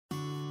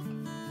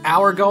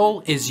Our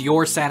goal is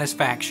your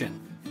satisfaction.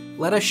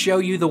 Let us show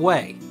you the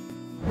way.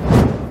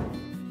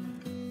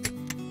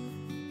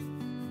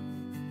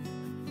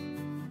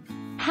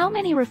 How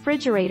many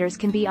refrigerators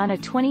can be on a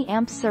 20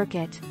 amp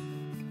circuit?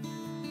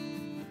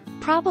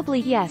 Probably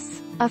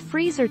yes. A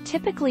freezer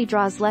typically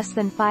draws less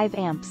than 5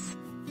 amps.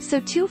 So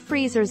 2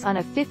 freezers on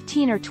a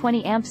 15 or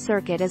 20 amp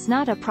circuit is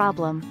not a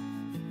problem.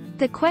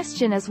 The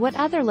question is what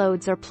other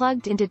loads are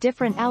plugged into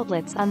different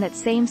outlets on that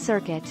same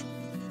circuit.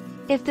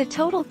 If the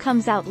total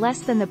comes out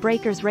less than the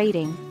breaker's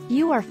rating,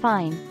 you are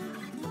fine.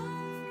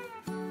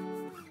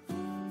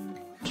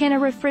 Can a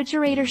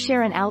refrigerator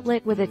share an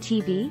outlet with a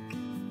TV?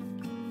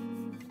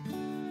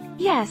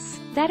 Yes,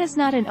 that is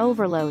not an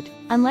overload,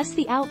 unless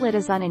the outlet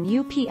is on an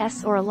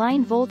UPS or a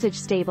line voltage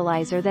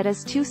stabilizer that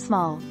is too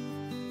small.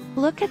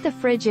 Look at the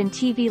fridge and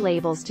TV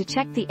labels to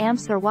check the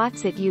amps or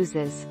watts it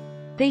uses.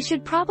 They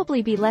should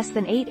probably be less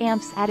than 8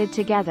 amps added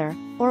together,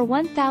 or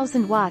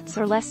 1000 watts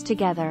or less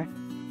together.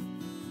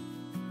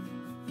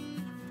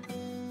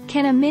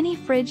 Can a mini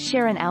fridge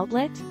share an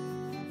outlet?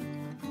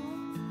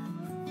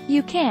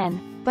 You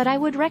can, but I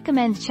would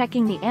recommend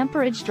checking the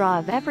amperage draw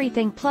of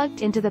everything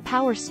plugged into the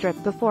power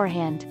strip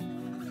beforehand.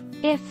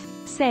 If,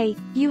 say,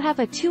 you have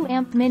a 2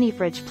 amp mini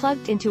fridge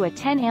plugged into a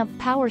 10 amp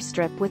power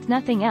strip with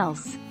nothing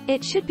else,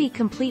 it should be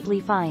completely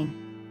fine.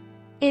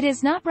 It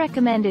is not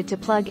recommended to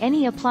plug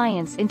any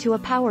appliance into a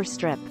power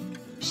strip.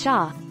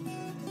 Shaw.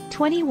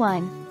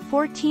 21,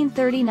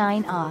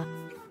 1439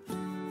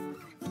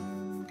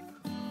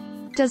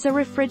 Does a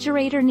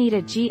refrigerator need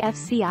a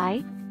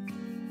GFCI?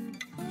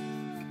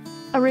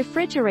 A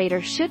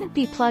refrigerator shouldn't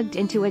be plugged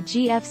into a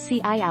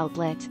GFCI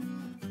outlet.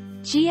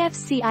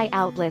 GFCI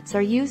outlets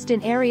are used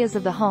in areas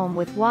of the home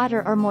with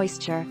water or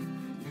moisture.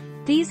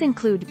 These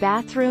include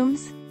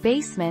bathrooms,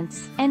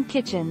 basements, and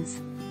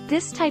kitchens.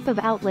 This type of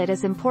outlet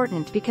is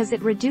important because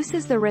it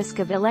reduces the risk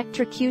of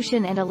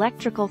electrocution and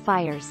electrical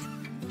fires.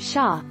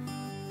 Shaw.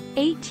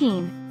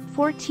 18,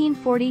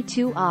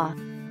 1442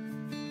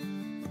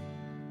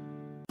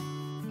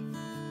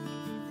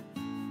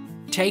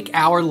 Take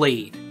our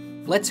lead.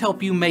 Let's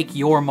help you make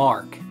your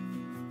mark.